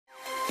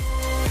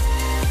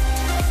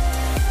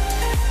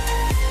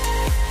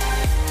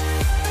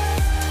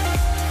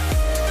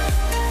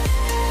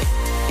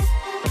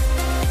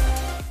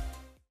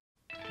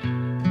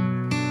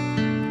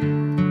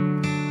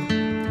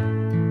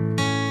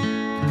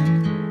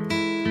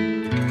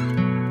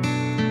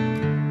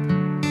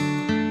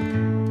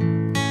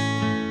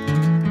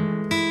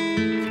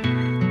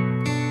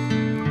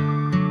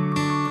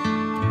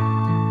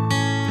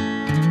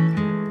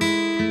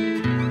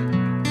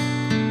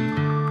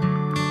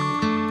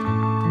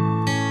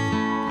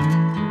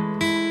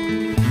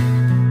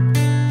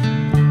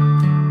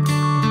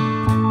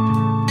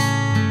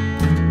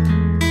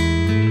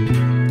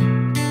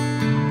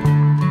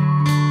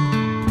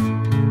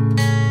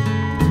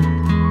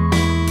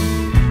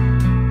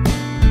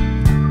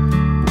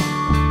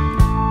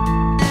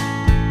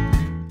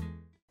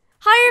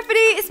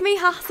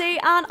Hattie,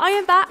 and I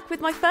am back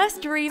with my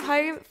first dream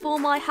home for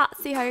my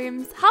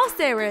HattySims house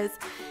series.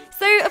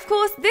 So, of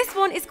course, this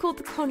one is called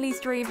the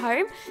Conley's Dream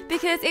Home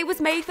because it was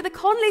made for the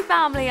Conley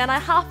family, and I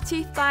have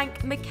to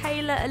thank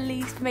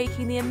MAKAYLAELISE for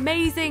making the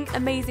amazing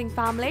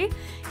family.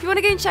 If you want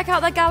to go and check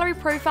out their gallery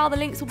profile, the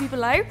links will be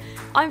below.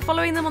 I'm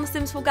following them on the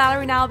Sims 4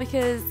 gallery now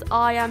because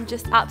I am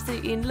just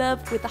absolutely in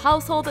love with the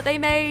household that they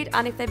made,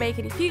 and if they make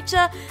any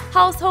future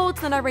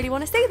households, then I really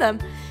want to see them.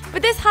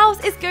 But this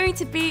house is going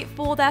to be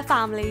for their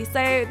family.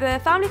 So the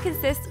family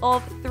consists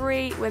of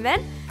 3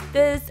 women.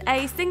 There's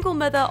a single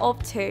mother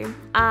of 2,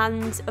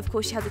 and of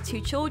course she has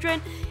 2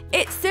 children.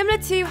 It's similar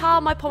to how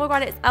my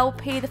Pomegranates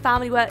LP, the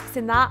family works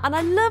in that, and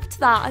I loved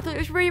that. I thought it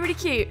was really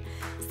cute.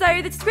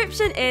 So the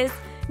description is,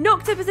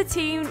 knocked up as a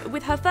teen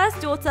with her first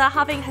daughter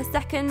having her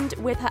second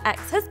with her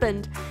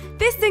ex-husband.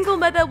 This single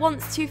mother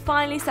wants to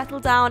finally settle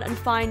down and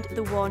find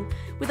the one.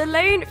 With a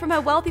loan from her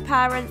wealthy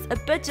parents, a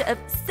budget of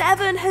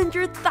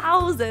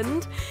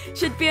 $700,000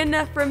 should be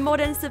enough for a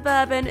modern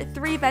suburban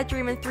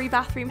 3-bedroom and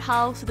 3-bathroom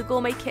house with a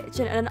gourmet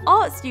kitchen and an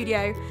art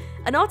studio.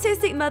 An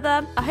artistic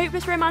mother, a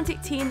hopeless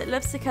romantic teen that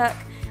loves to cook,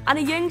 and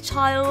a young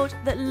child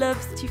that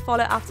loves to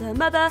follow after her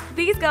mother.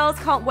 These girls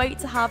can't wait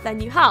to have their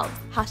new house.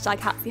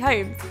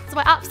 #HattyHomes. So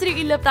I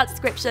absolutely love that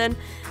description,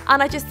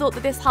 and I just thought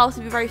that this house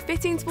would be very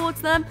fitting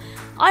towards them.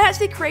 I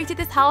actually created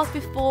this house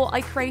before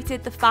I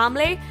created the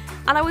family,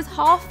 and I was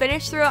half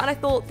finished through it, and I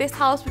thought this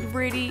house would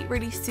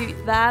really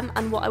suit them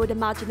and what I would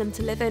imagine them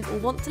to live in or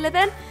want to live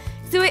in.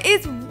 So it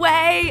is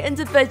way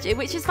under budget,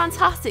 which is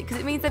fantastic because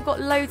it means they've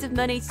got loads of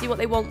money to do what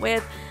they want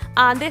with.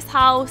 And this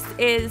house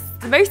is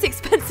the most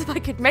expensive I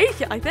could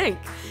make it, I think.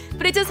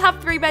 But it does have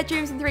 3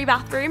 bedrooms and 3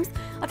 bathrooms.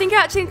 I think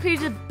I actually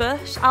included a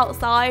bush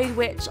outside,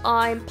 which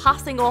I'm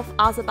passing off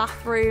as a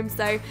bathroom.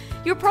 So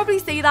you'll probably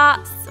see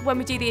that when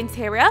we do the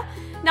interior.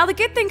 Now, the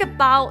good thing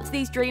about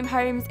these dream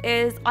homes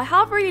is I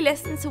have really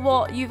listened to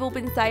what you've all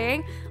been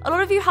saying. A lot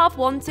of you have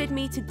wanted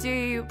me to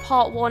do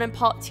part 1 and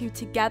part 2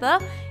 together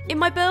in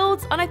my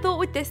builds, and I thought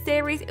with this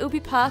series it would be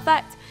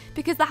perfect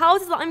because the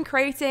houses that I'm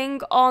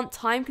creating aren't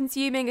time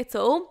consuming at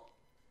all.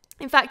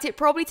 In fact, it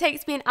probably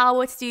takes me an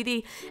hour to do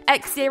the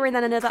exterior and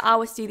then another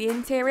hour to do the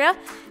interior.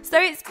 So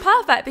it's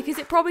perfect because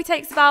it probably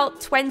takes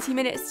about 20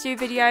 minutes to do a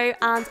video,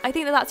 and I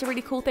think that that's a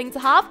really cool thing to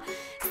have.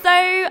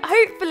 So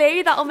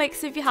hopefully that'll make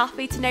some of you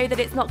happy to know that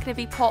it's not going to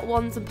be part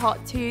 1s and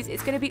part 2s.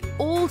 It's going to be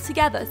all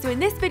together. So in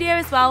this video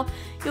as well,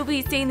 you'll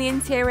be seeing the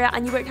interior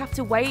and you won't have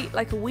to wait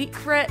like a week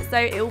for it. So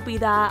it will be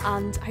there,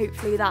 and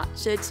hopefully that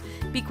should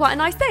be quite a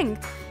nice thing.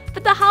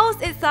 But the house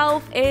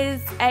itself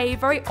is a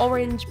very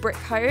orange brick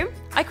home.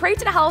 I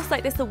created a house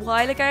like this a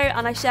while ago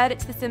and I shared it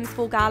to the Sims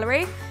 4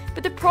 gallery.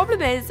 But the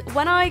problem is,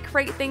 when I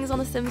create things on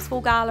the Sims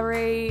 4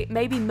 gallery,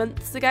 maybe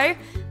months ago,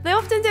 they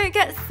often don't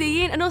get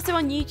seen. And also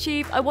on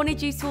YouTube, I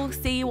wanted you to all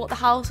see what the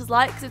house was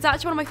like because it's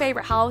actually one of my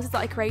favourite houses that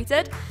I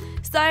created.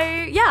 So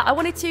yeah, I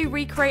wanted to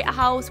recreate a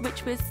house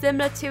which was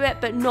similar to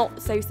it, but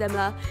not so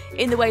similar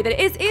in the way that it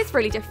is. It is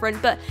really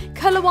different, but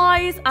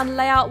colour-wise and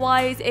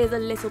layout-wise is a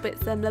little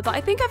bit similar. But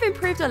I think I've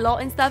improved a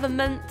lot in 7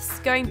 months,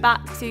 going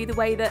back to the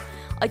way that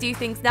I do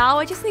things now.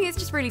 I just think it's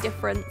just really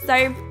different.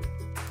 So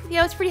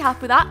yeah, I was pretty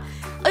happy with that.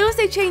 I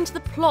also changed the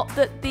plot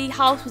that the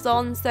house was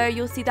on, so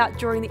you'll see that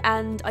during the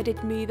end. I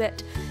did move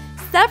it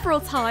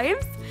several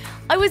times.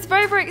 I was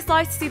very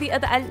excited to see the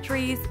other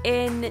entries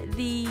in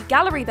the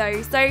gallery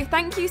though, so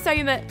thank you so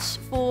much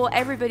for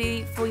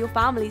everybody for your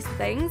families and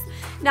things.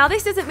 Now,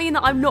 this doesn't mean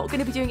that I'm not going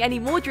to be doing any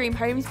more dream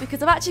homes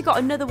because I've actually got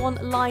another one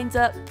lined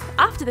up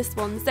after this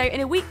one. So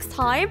in a week's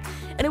time,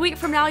 in a week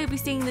from now, you'll be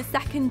seeing the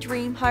second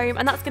dream home,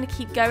 and that's going to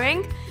keep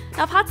going.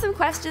 Now, I've had some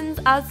questions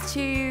as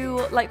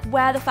to like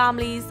where the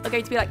families are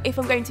going to be, like if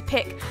I'm going to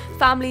pick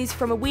families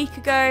from a week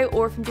ago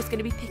or if I'm just going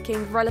to be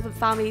picking relevant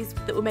families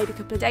that were made a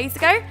couple of days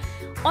ago.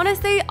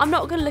 Honestly, I'm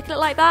not going to look at it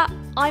like that.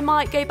 I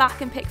might go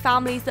back and pick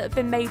families that have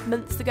been made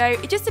months ago.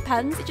 It just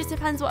depends. It just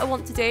depends what I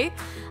want to do.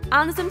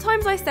 And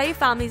sometimes I save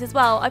families as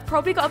well. I've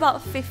probably got about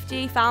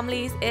 50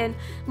 families in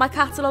my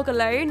catalogue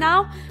alone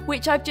now,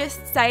 which I've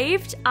just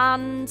saved,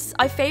 and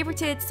I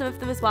favorited some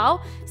of them as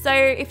well. So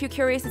if you're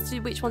curious as to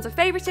which ones I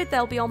favorited,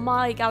 they'll be on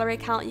my gallery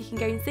account. You can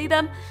go and see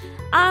them.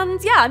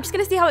 And yeah, I'm just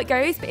going to see how it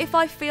goes. But if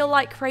I feel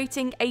like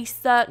creating a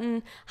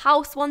certain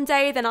house one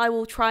day, then I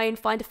will try and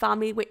find a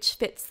family which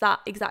fits that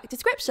exact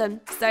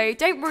description. So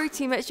don't worry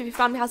too much if your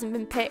family hasn't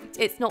been picked.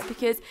 It's not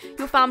because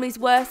your family's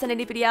worse than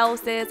anybody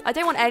else's. I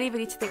don't want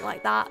anybody to think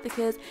like that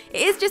because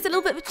it is just a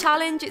little bit of a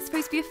challenge. It's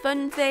supposed to be a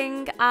fun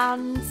thing.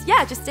 And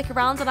yeah, just stick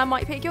around and I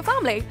might pick your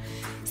family.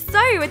 So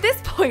at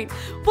this point,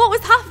 what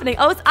was happening?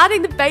 I was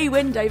adding the bay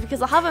window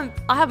because I haven't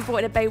brought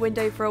in a bay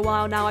window for a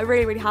while now. I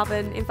really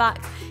haven't. In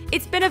fact,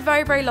 it's been a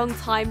very long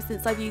time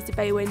since I've used a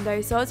bay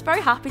window, so I was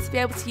very happy to be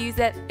able to use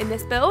it in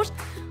this build.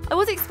 I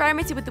was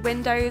experimenting with the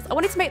windows. I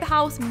wanted to make the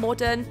house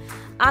modern,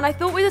 and I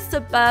thought with a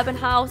suburban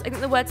house, I think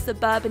the word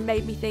suburban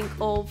made me think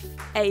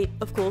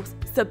of course,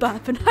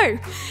 suburban home.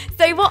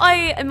 So what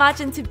I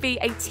imagine to be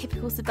a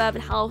typical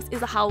suburban house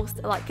is a house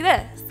like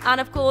this.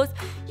 And of course,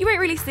 you won't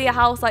really see a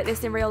house like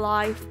this in real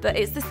life, but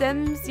it's The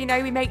Sims, you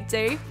know, we make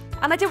do.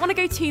 and I didn't want to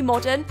go too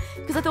modern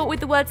because I thought with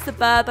the word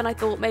suburban, I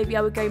thought maybe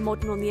I would go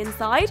modern on the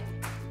inside.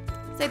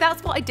 So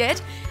that's what I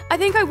did. I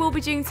think I will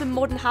be doing some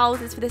modern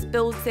houses for this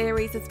build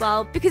series as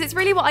well, because it's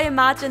really what I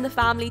imagine the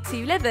family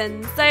to live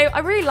in. So I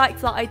really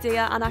liked that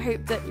idea, and I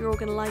hope that you're all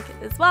going to like it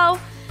as well.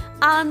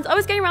 And I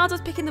was going around, I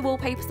was picking the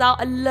wallpapers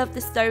out. I love the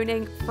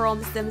stoning from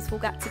The Sims 4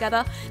 Get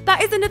Together.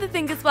 That is another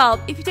thing as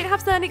well. If you don't have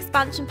certain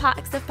expansion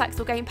packs, stuff packs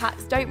or game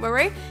packs, don't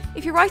worry.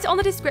 If you write it on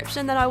the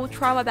description, then I will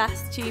try my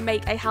best to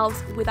make a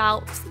house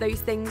without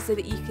those things so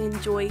that you can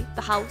enjoy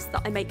the house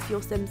that I make for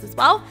your Sims as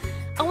well.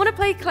 I want to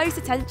pay close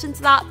attention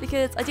to that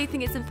because I do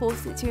think it's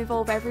important to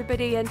involve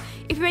everybody, and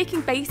if you're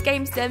making base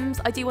game Sims,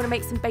 I do want to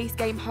make some base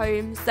game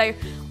homes, so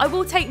I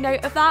will take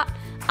note of that.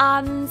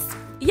 And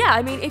yeah,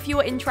 I mean, if you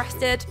are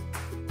interested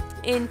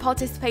in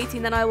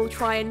participating, then I will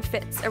try and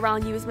fit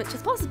around you as much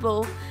as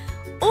possible.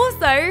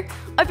 Also,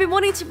 I've been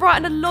wanting to write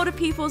on a lot of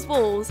people's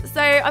walls,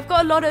 so I've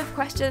got a lot of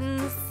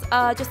questions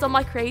just on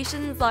my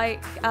creations,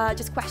 like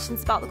just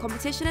questions about the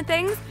competition and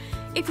things.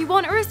 If you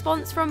want a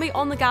response from me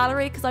on the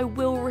gallery, because I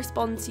will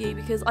respond to you,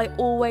 because I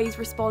always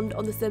respond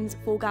on the Sims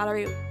 4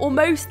 gallery, or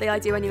mostly I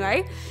do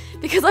anyway,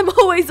 because I'm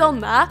always on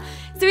there.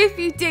 So if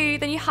you do,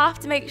 then you have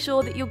to make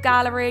sure that your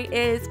gallery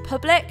is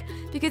public,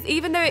 because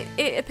even though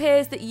it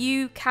appears that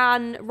you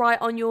can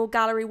write on your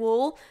gallery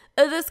wall,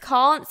 others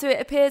can't, so it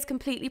appears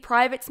completely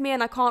private to me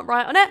and I can't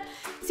write on it.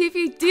 So if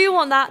you do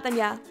want that, then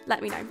yeah,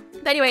 let me know.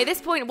 But anyway, at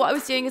this point, what I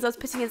was doing is I was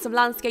putting in some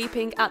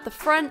landscaping at the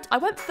front. I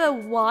went for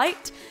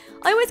white.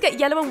 I always get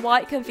yellow and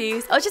white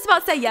confused. I was just about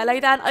to say yellow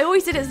then. I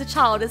always did it as a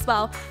child as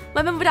well.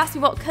 My mum would ask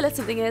me what colour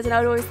something is and I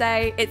would always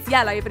say it's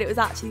yellow, but it was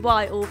actually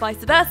white, or vice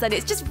versa. And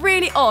it's just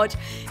really odd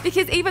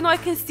because even though I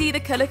can see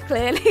the colour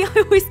clearly,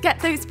 I always get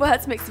those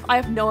words mixed up. I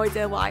have no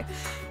idea why.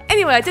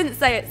 Anyway, I didn't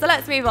say it, so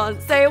let's move on.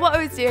 So what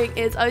I was doing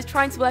is I was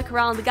trying to work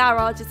around the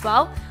garage as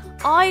well.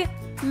 I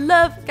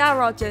love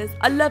garages.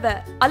 I love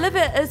it. I love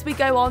it as we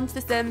go on to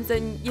The Sims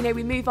and, you know,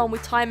 we move on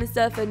with time and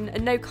stuff,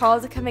 and no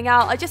cars are coming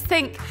out. I just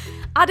think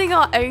adding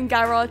our own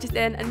garages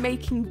in and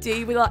making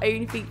do with our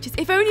own features.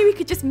 If only we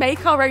could just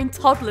make our own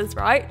toddlers,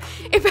 right?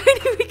 If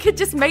only we could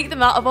just make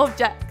them out of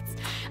objects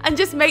and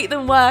just make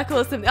them work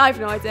or something. I have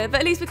no idea,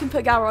 but at least we can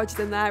put garages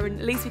in there, and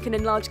at least we can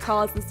enlarge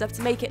cars and stuff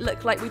to make it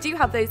look like we do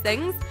have those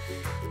things.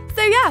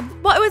 So yeah,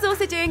 what I was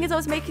also doing is I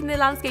was making the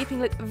landscaping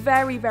look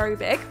very, very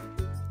big.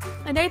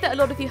 I know that a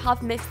lot of you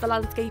have missed the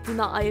landscaping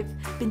that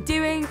I've been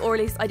doing, or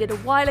at least I did a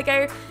while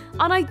ago,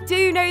 and I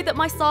do know that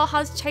my style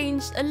has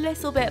changed a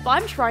little bit, but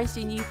I'm trying to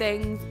do new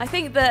things. I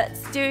think that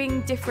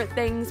doing different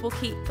things will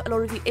keep a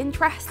lot of you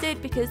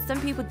interested, because some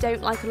people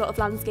don't like a lot of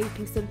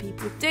landscaping, some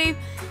people do,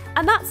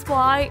 and that's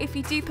why if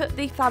you do put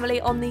the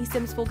family on the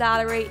Sims 4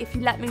 gallery, if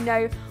you let me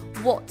know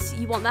what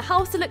you want the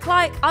house to look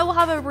like, I will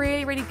have a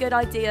really, really good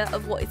idea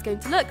of what it's going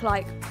to look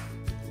like.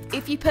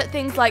 If you put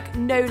things like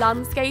no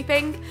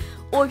landscaping,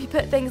 or if you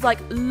put things like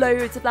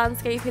loads of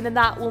landscaping, then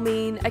that will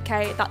mean,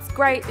 okay, that's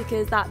great,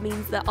 because that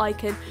means that I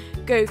can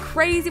go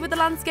crazy with the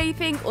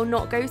landscaping or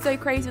not go so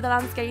crazy with the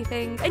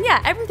landscaping. And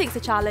yeah, everything's a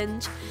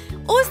challenge.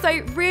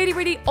 Also, really,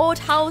 really odd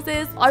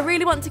houses. I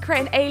really want to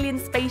create an alien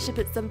spaceship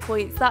at some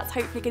point, so that's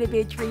hopefully going to be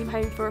a dream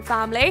home for a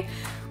family.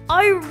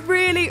 I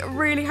really,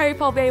 really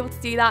hope I'll be able to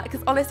do that,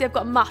 because honestly, I've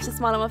got a massive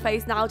smile on my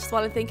face now just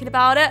while I'm thinking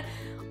about it.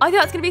 I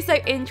think that's going to be so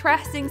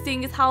interesting,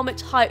 seeing as how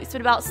much hype's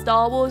been about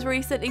Star Wars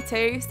recently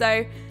too.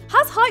 So,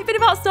 has hype been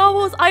about Star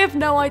Wars? I have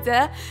no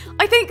idea.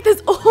 I think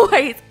there's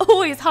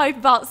always hype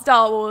about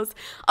Star Wars.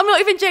 I'm not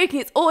even joking,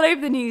 it's all over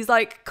the news,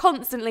 like,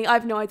 constantly. I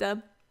have no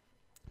idea.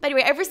 But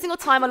anyway, every single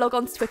time I log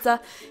on to Twitter,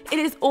 it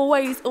is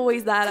always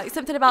there, like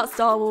something about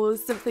Star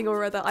Wars, something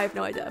or other, I have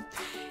no idea.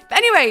 But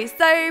anyway,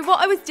 so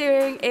what I was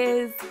doing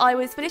is I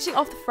was finishing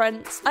off the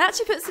front. I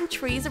actually put some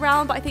trees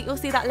around, but I think you'll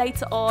see that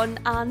later on.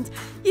 And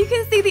you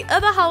can see the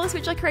other house,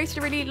 which I created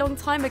a really long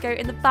time ago,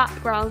 in the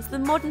background. So the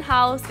modern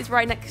house is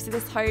right next to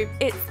this home.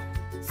 It's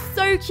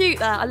so cute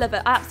there. I love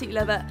it. I absolutely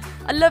love it.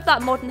 I love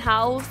that modern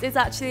house. It's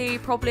actually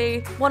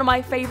probably one of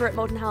my favourite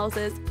modern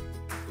houses.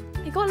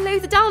 It got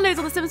loads of downloads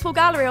on the Sims 4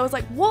 gallery. I was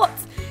like, what?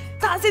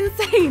 That's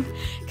insane.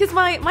 Because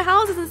my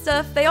houses and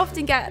stuff, they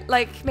often get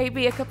like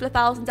maybe a couple of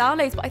thousand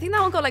downloads, but I think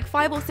that one got like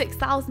 5,000 or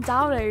 6,000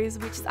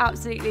 downloads, which is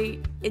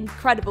absolutely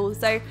incredible.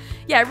 So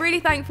yeah, really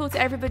thankful to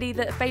everybody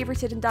that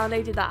favorited and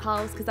downloaded that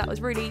house, because that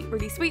was really,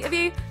 really sweet of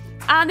you.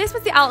 And this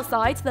was the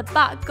outside, the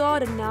back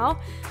garden now.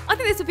 I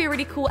think this would be a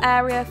really cool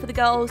area for the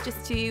girls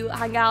just to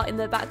hang out in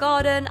the back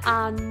garden.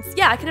 And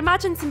yeah, I can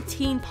imagine some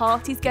teen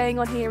parties going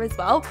on here as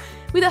well.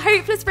 With a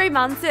hopeless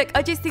romantic,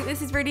 I just think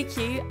this is really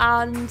cute.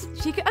 And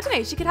she could, I don't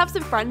know, she could have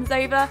some friends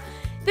over.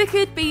 There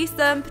could be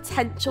some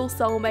potential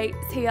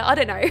soulmates here, I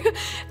don't know.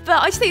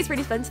 But I just think it's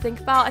really fun to think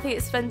about. I think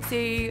it's fun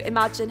to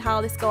imagine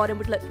how this garden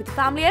would look with the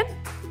family in.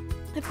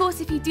 Of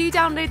course, if you do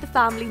download the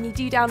family and you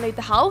do download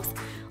the house,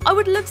 I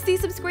would love to see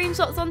some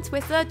screenshots on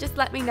Twitter. Just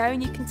let me know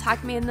and you can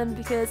tag me in them,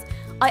 because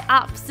I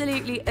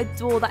absolutely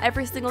adore that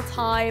every single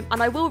time,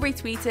 and I will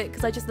retweet it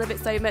because I just love it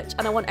so much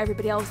and I want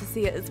everybody else to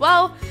see it as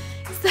well.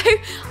 So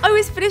I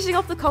was finishing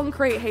off the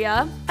concrete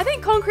here. I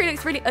think concrete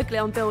looks really ugly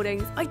on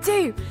buildings. I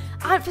do.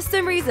 And for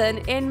some reason,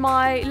 in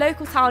my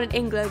local town in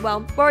England, well,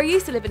 where I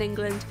used to live in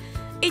England,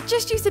 it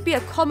just used to be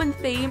a common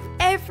theme.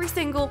 Every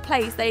single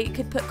place they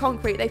could put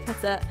concrete, they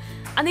put it.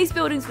 And these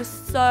buildings were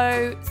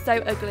so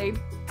ugly.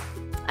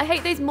 I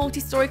hate those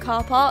multi-story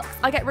car parks.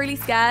 I get really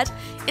scared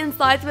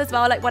inside them as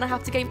well, like when I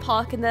have to go and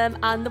park in them,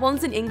 and the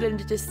ones in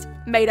England are just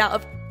made out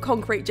of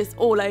concrete just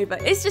all over.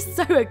 It's just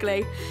so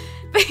ugly.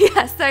 But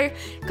yeah, so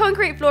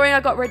concrete flooring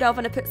I got rid of,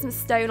 and I put some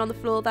stone on the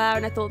floor there,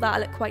 and I thought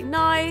that looked quite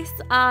nice.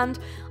 And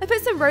I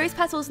put some rose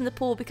petals in the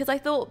pool because I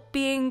thought,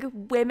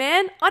 being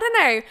women, I don't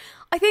know,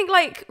 I think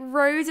like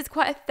rose is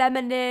quite a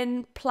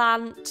feminine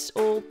plant,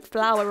 or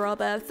flower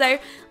rather. So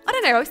I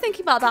don't know, I was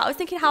thinking about that. I was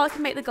thinking how I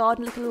can make the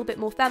garden look a little bit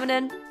more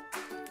feminine.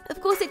 Of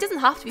course, it doesn't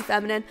have to be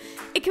feminine.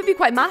 It could be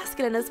quite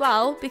masculine as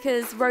well,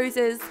 because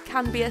roses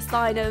can be a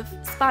sign of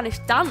Spanish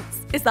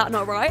dance. Is that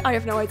not right? I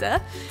have no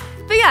idea.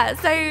 But yeah,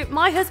 so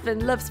my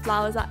husband loves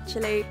flowers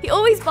actually. He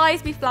always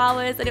buys me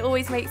flowers, and it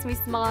always makes me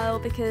smile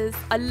because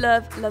I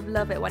love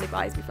it when he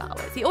buys me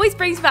flowers. He always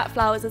brings back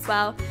flowers as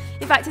well.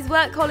 In fact, his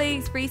work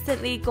colleagues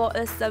recently got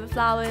us some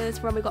flowers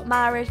for when we got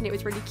married, and it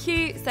was really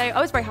cute. So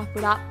I was very happy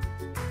with that.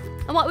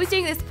 And what I was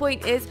doing at this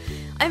point is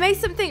I made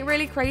something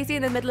really crazy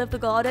in the middle of the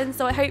garden,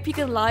 so I hope you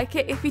can like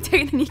it. If you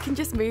don't, then you can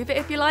just move it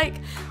if you like.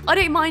 I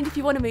don't mind if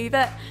you want to move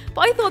it,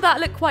 but I thought that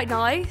looked quite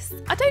nice.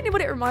 I don't know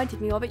what it reminded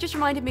me of. It just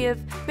reminded me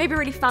of maybe a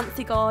really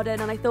fancy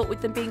garden, and I thought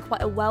with them being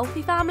quite a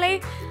wealthy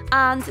family,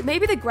 and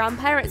maybe the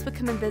grandparents would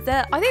come and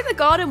visit. I think the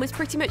garden was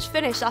pretty much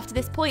finished after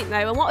this point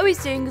though, and what I was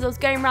doing is I was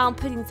going around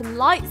putting some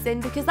lights in,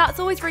 because that's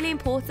always really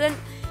important.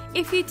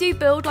 If you do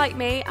build like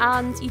me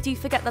and you do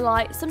forget the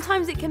light,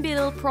 sometimes it can be a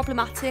little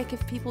problematic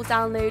if people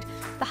download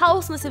the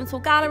house on the Sims 4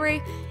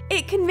 gallery.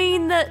 It can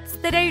mean that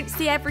they don't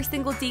see every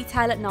single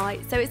detail at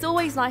night, so it's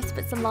always nice to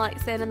put some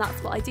lights in, and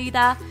that's what I do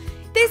there.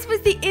 This was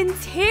the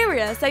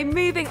interior, so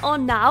moving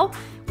on now.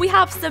 We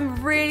have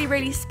some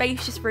really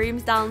spacious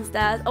rooms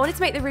downstairs. I wanted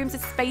to make the rooms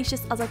as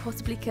spacious as I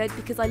possibly could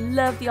because I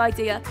love the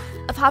idea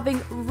of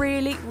having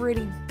really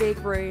big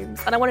rooms.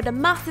 And I wanted a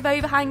massive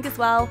overhang as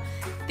well.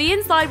 The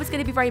inside was going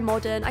to be very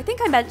modern. I think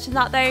I mentioned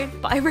that though,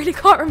 but I really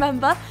can't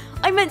remember.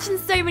 I mentioned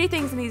so many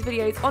things in these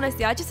videos,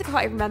 honestly, I just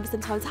can't even remember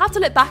sometimes. I have to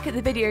look back at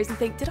the videos and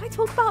think, did I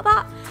talk about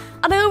that?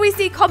 And I always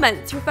see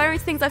comments referring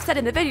to things I've said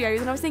in the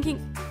videos, and I was thinking,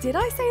 did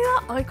I say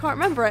that? I can't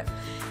remember it.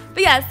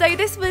 But yeah, so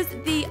this was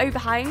the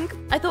overhang.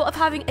 I thought of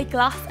having a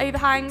glass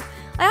overhang.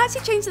 I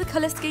actually changed the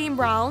colour scheme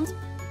round.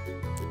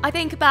 I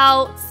think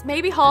about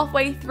maybe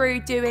halfway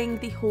through doing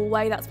the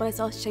hallway, that's when I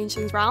started to change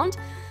things round.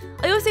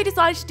 I also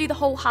decided to do the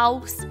whole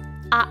house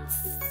at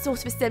sort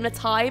of a similar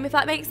time, if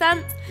that makes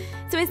sense.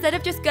 So instead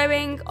of just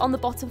going on the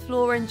bottom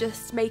floor and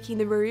just making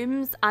the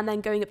rooms and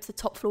then going up to the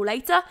top floor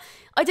later,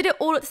 I did it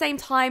all at the same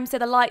time, so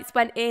the lights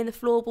went in, the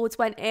floorboards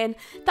went in.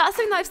 That's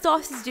something that I've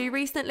started to do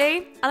recently,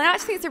 and I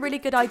actually think it's a really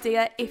good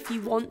idea if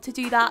you want to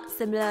do that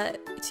similar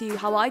to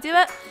how I do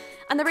it.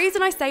 And the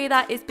reason I say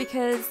that is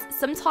because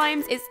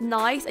sometimes it's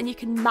nice and you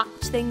can match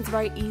things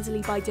very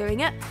easily by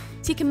doing it.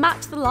 So you can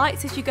match the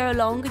lights as you go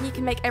along and you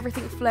can make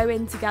everything flow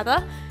in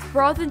together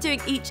rather than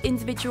doing each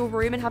individual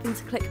room and having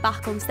to click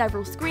back on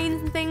several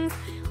screens and things.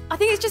 I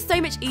think it's just so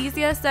much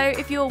easier. So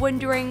if you're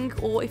wondering,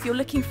 or if you're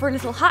looking for a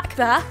little hack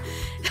there,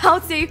 how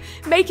to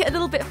make it a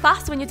little bit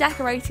faster when you're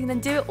decorating,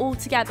 then do it all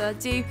together.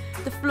 Do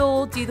the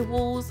floor, do the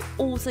walls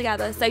all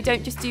together. So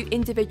don't just do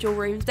individual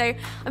rooms. So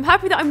I'm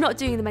happy that I'm not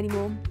doing them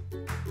anymore.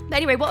 But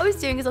anyway, what I was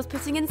doing is I was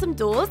putting in some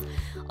doors.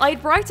 I'd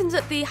brightened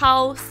up the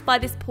house by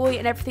this point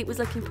and everything was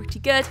looking pretty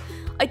good.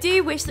 I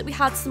do wish that we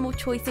had some more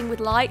choicing with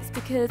lights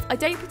because I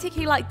don't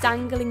particularly like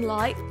dangling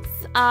lights.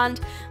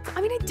 And I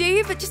mean, I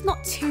do, but just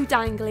not too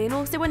dangly. And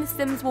also when the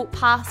Sims walk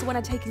past or when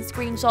I'm taking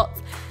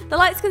screenshots, the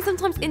lights can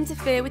sometimes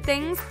interfere with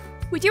things.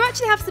 We do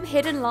actually have some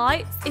hidden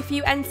lights. If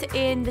you enter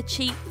in the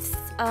cheats,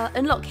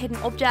 unlock hidden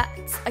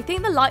objects, I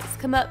think the lights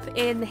come up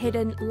in the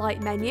hidden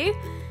light menu.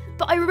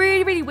 But I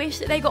really wish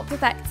that they got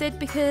perfected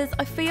because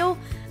I feel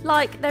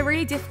like they're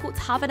really difficult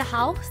to have in a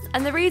house.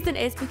 And the reason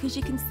is because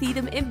you can see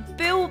them in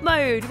build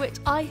mode, which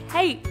I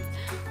hate.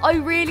 I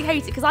really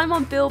hate it because I'm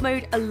on build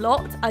mode a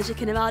lot, as you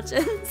can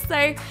imagine.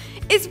 So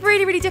it's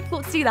really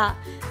difficult to do that.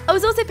 I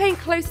was also paying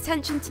close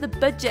attention to the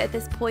budget at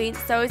this point.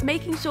 So I was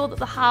making sure that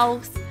the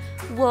house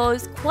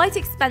was quite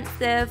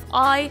expensive.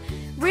 I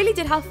really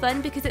did have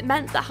fun because it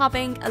meant that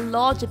having a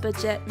larger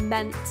budget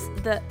meant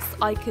that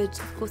I could,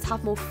 of course,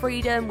 have more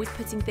freedom with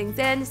putting things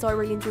in, so I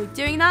really enjoyed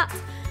doing that.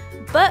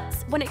 But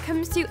when it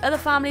comes to other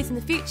families in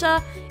the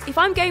future, if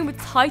I'm going with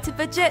tighter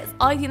budgets,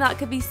 I think that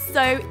could be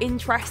so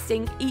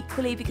interesting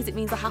equally because it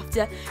means I have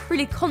to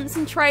really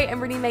concentrate and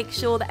really make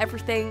sure that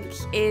everything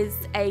is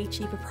a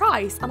cheaper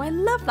price. And I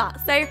love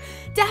that. So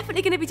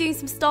definitely going to be doing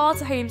some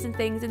starter homes and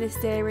things in this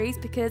series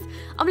because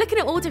I'm looking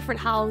at all different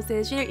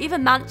houses, you know,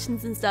 even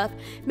mansions and stuff.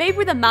 Maybe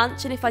with a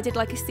mansion, if I did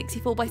like a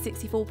 64 by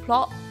 64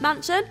 plot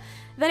mansion,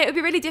 then it would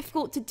be really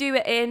difficult to do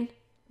it in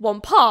one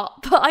part,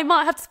 but I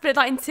might have to split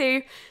that in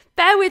two.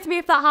 Bear with me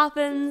if that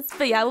happens,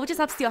 but yeah, we'll just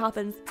have to see what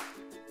happens.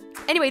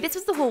 Anyway, this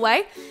was the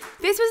hallway.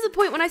 This was the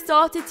point when I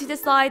started to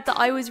decide that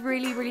I was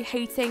really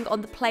hating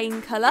on the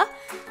plain colour.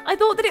 I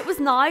thought that it was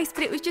nice,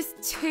 but it was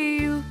just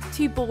too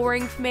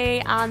boring for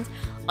me, and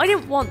I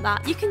didn't want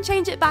that. You can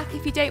change it back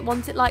if you don't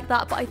want it like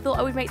that, but I thought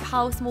I would make the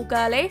house more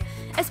girly.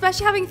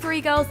 Especially having 3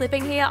 girls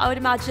living here, I would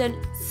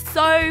imagine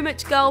so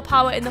much girl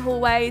power in the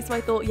hallway, so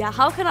I thought, yeah,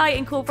 how can I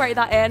incorporate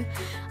that in?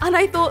 And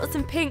I thought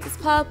some pinks,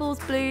 purples,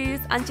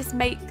 blues, and just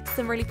make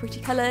some really pretty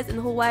colours in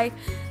the hallway.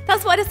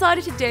 That's what I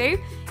decided to do.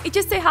 It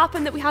just so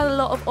happened that we had a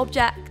lot of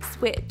objects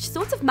which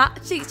sort of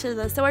matched each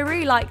other, so I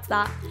really liked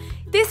that.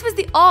 This was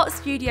the art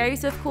studio,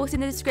 so of course in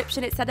the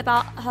description it said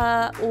about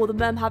her or the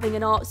mum having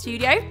an art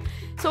studio.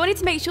 So I wanted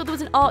to make sure there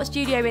was an art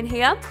studio in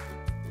here.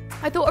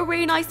 I thought a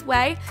really nice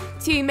way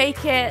to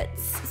make it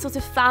sort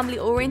of family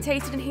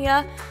orientated in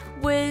here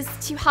was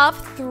to have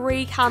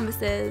 3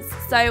 canvases,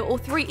 or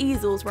 3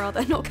 easels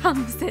rather, not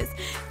canvases,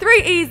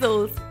 3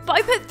 easels. But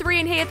I put 3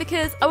 in here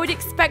because I would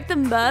expect the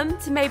mum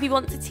to maybe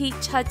want to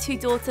teach her 2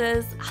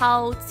 daughters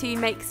how to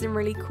make some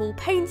really cool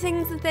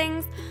paintings and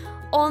things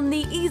on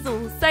the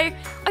easels. So I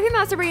think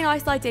that's a really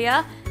nice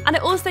idea, and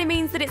it also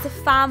means that it's a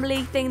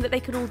family thing that they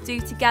can all do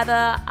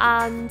together,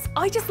 and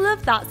I just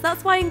love that, so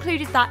that's why I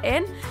included that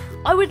in.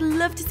 I would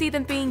love to see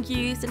them being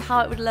used and how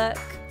it would look.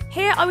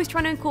 Here I was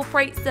trying to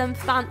incorporate some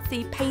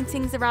fancy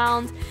paintings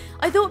around.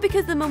 I thought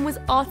because the mum was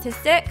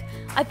artistic,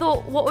 I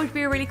thought what would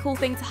be a really cool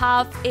thing to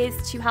have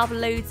is to have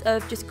loads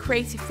of just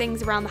creative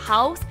things around the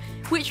house,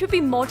 which would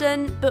be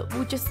modern but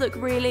would just look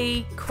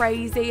really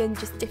crazy and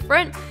just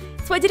different.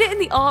 So I did it in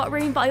the art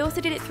room, but I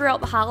also did it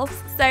throughout the house.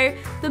 So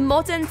the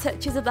modern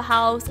touches of the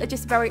house are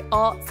just very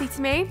artsy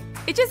to me.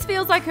 It just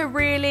feels like a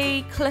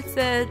really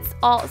cluttered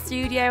art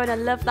studio, and I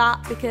love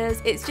that because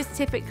it's just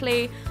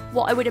typically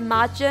what I would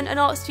imagine an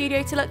art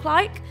studio to look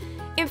like.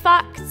 In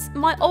fact,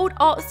 my old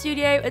art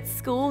studio at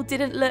school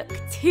didn't look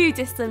too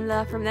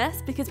dissimilar from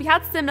this because we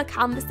had similar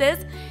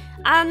canvases,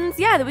 and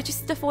yeah, there was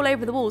just stuff all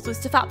over the walls. There was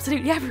stuff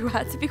absolutely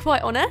everywhere, to be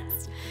quite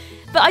honest.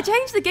 But I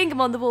changed the gingham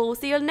on the wall,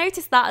 so you'll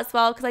notice that as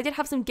well, because I did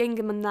have some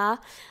gingham in there.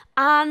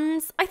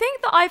 And I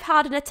think that I've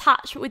had an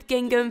attachment with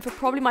gingham for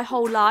probably my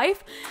whole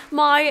life.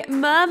 My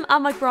mum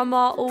and my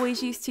grandma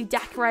always used to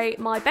decorate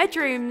my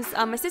bedrooms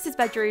and my sister's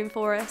bedroom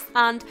for us,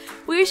 and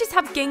we used to just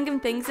have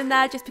gingham things in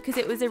there just because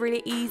it was a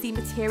really easy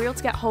material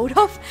to get hold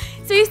of.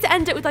 So we used to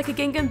end up with like a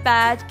gingham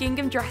bed,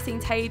 gingham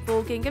dressing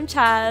table, gingham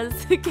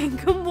chairs,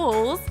 gingham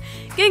walls,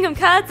 gingham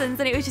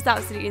curtains, and it was just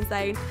absolutely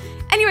insane.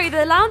 Anyway,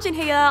 the lounge in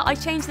here, I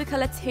changed the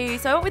colour too,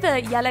 so I went with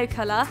a yellow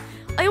colour.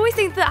 I always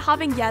think that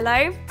having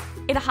yellow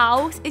in a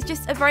house is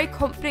just a very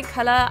confident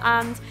colour,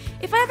 and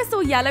if I ever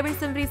saw yellow in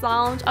somebody's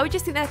lounge, I would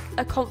just think they're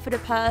a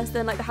confident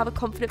person, like they have a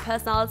confident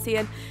personality,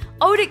 and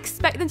I would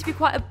expect them to be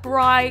quite a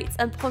bright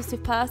and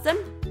positive person.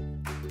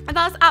 And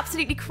that's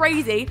absolutely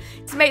crazy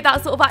to make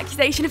that sort of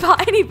accusation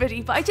about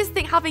anybody, but I just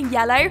think having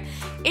yellow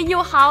in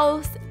your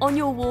house, on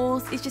your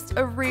walls, is just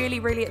a really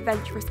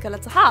adventurous colour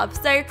to have.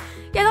 So yeah,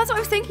 that's what I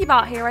was thinking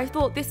about here. I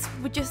thought this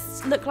would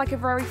just look like a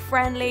very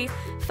friendly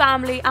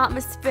family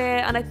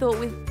atmosphere, and I thought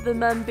with the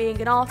mum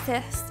being an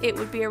artist, it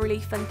would be a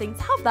really fun thing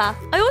to have there.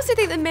 I also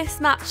think the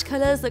mismatched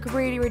colours look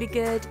really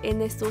good in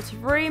this sort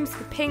of room. So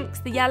the pinks,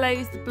 the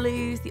yellows, the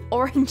blues, the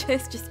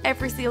oranges, just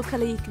every single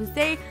colour you can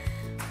see.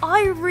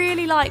 I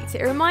really liked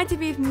it. It reminded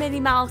me of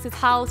Minnie Mouse's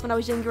house when I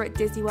was younger at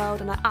Disney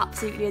World, and I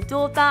absolutely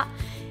adored that.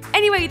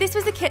 Anyway, this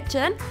was the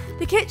kitchen.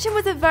 The kitchen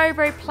was a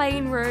very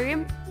plain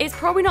room. It's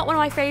probably not one of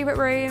my favourite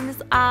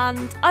rooms,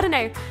 and I don't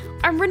know,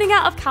 I'm running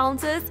out of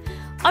counters.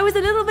 I was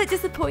a little bit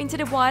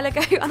disappointed a while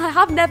ago, and I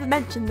have never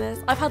mentioned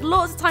this. I've had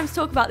lots of time to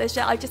talk about this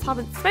yet, I just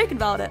haven't spoken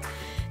about it.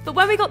 But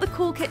when we got the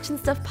cool kitchen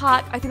stuff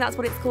pack, I think that's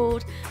what it's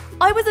called,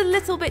 I was a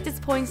little bit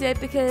disappointed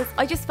because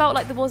I just felt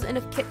like there wasn't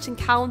enough kitchen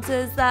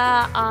counters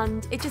there,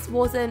 and it just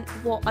wasn't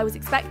what I was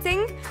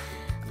expecting.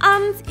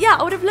 And yeah,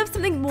 I would have loved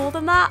something more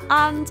than that,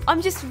 and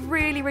I'm just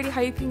really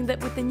hoping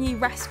that with the new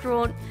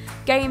restaurant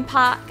game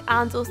pack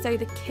and also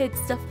the kids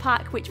stuff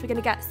pack, which we're going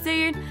to get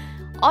soon,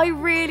 I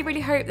really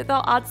hope that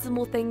they'll add some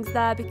more things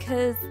there,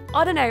 because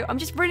I don't know, I'm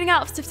just running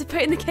out of stuff to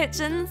put in the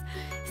kitchens.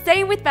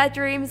 Same with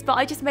bedrooms, but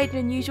I just made an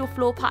unusual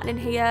floor pattern in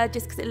here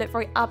just because it looked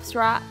very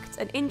abstract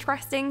and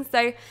interesting,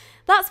 so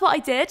that's what I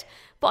did.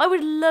 But I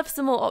would love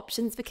some more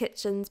options for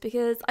kitchens,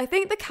 because I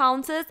think the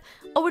counters,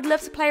 I would love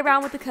to play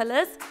around with the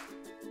colours.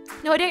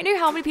 Now, I don't know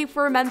how many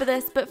people remember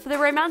this, but for the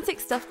romantic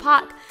stuff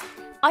pack,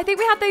 I think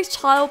we had those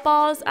child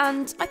bars,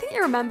 and I think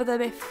you remember them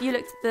if you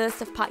looked at the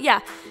stuff pack. Yeah,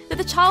 they're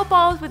the child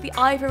bars with the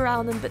ivy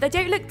around them, but they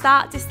don't look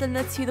that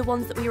dissimilar to the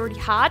ones that we already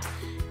had.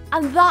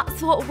 And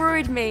that's what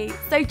worried me.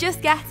 So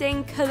just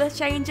getting colour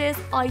changes,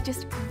 I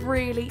just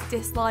really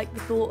dislike the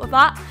thought of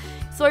that.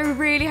 So I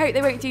really hope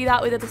they won't do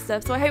that with other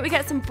stuff. So I hope we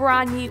get some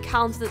brand new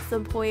counters at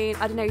some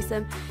point. I don't know,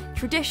 some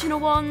traditional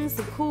ones,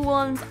 some cool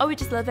ones. I would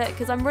just love it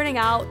because I'm running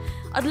out.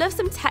 I'd love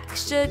some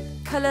textured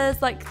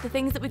colours like the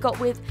things that we got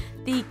with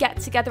the Get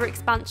Together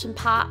expansion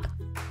pack.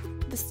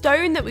 the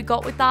stone that we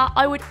got with that.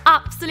 I would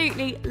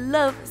absolutely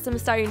love some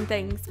stone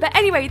things. But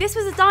anyway, this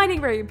was a dining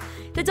room.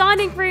 The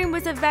dining room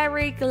was a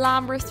very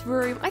glamorous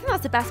room. I think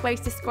that's the best way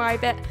to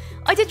describe it.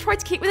 I did try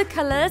to keep with the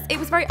colours. It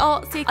was very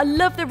artsy. I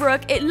love the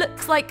rug. It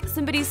looks like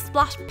somebody's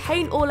splashed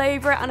paint all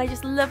over it, and I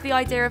just love the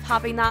idea of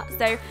having that.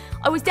 So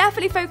I was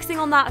definitely focusing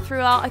on that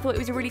throughout. I thought it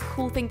was a really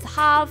cool thing to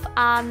have,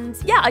 and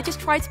yeah, I just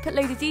tried to put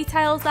loads of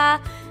details there.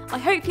 I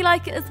hope you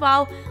like it as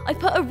well. I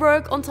put a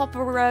rug on top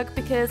of a rug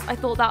because I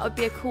thought that would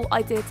be a cool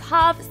idea to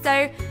have.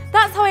 So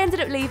that's how I ended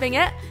up leaving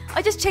it.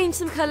 I just changed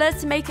some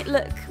colours to make it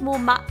look more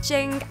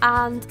matching,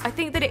 and I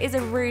think that it is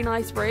a really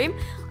nice room.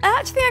 I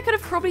actually think I could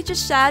have probably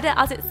just shared it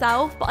as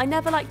itself, but I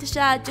never like to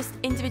share just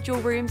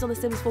individual rooms on the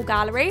Sims 4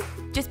 gallery,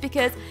 just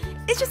because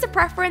it's just a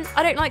preference.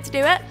 I don't like to do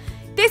it.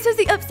 This was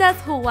the upstairs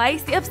hallway.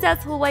 So the upstairs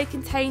hallway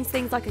contains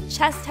things like a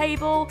chess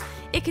table.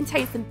 It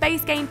contains some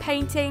base game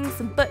paintings,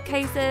 some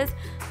bookcases.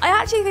 I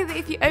actually think that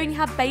if you only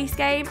have base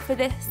game for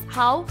this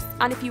house,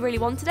 and if you really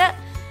wanted it,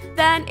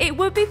 then it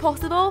would be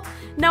possible.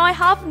 Now, I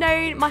have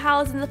known my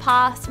houses in the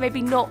past to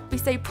maybe not be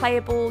so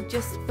playable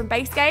just from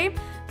base game,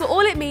 but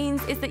all it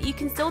means is that you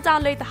can still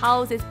download the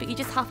houses, but you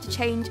just have to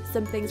change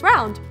some things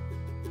around.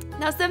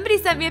 Now, somebody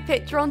sent me a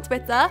picture on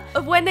Twitter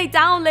of when they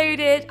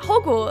downloaded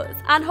Hogwarts,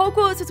 and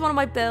Hogwarts was one of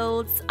my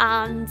builds,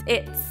 and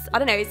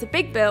it's a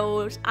big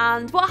build,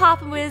 and what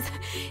happened was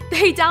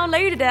they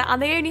downloaded it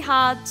and they only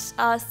had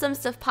some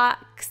stuff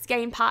packs,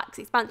 game packs,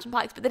 expansion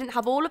packs, but they didn't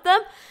have all of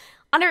them,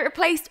 and it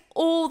replaced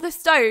all the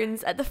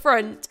stones at the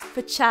front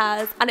for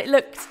chairs, and it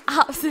looked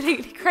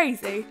absolutely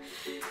crazy.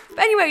 But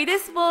anyway,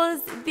 this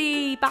was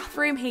the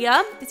bathroom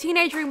here. The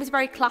teenage room was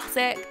very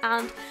classic,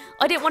 and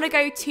I didn't want to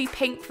go too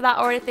pink for that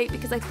or anything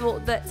because I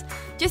thought that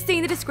just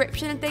seeing the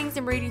description and things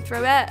and reading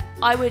through it,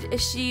 I would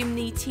assume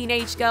the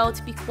teenage girl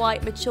to be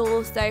quite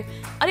mature, so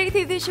I don't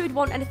think that she would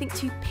want anything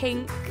too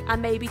pink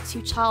and maybe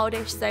too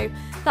childish, so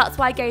that's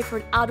why I gave her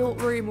an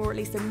adult room, or at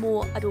least a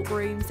more adult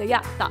room. So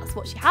yeah, that's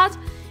what she had.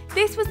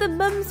 This was the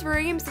mum's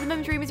room. So the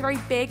mum's room is very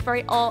big,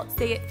 very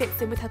artsy. It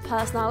fits in with her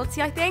personality,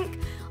 I think.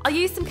 I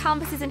used some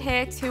canvases in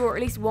here too, or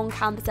at least one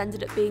canvas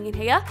ended up being in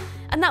here.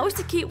 And that was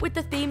to keep with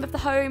the theme of the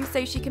home,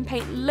 so she can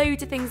paint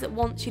loads of things at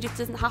once. She just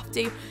doesn't have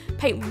to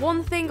paint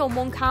one thing on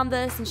one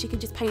canvas, and she can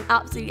just paint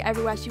absolutely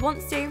everywhere she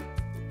wants to.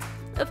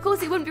 Of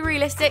course, it wouldn't be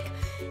realistic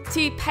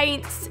to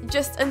paint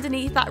just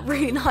underneath that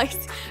really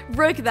nice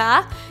rug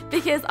there,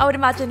 because I would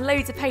imagine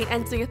loads of paint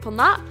ending up on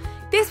that.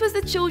 This was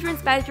the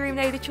children's bedroom.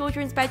 Now, the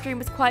children's bedroom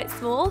was quite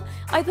small.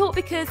 I thought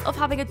because of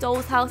having a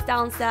doll's house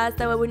downstairs,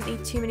 though, I wouldn't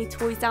need too many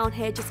toys down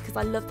here, just because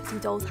I love putting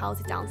doll's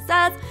houses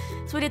downstairs.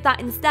 So I did that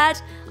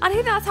instead. And I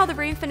think that's how the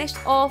room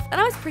finished off, and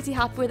I was pretty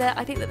happy with it.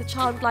 I think that the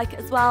child would like it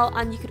as well,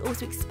 and you could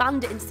also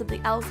expand it into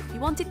something else if you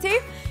wanted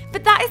to.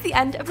 But that is the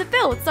end of the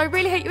build, so I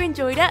really hope you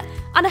enjoyed it,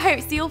 and I hope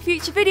to see your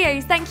future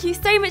videos. Thank you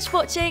so much for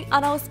watching,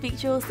 and I'll speak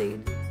to you all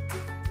soon.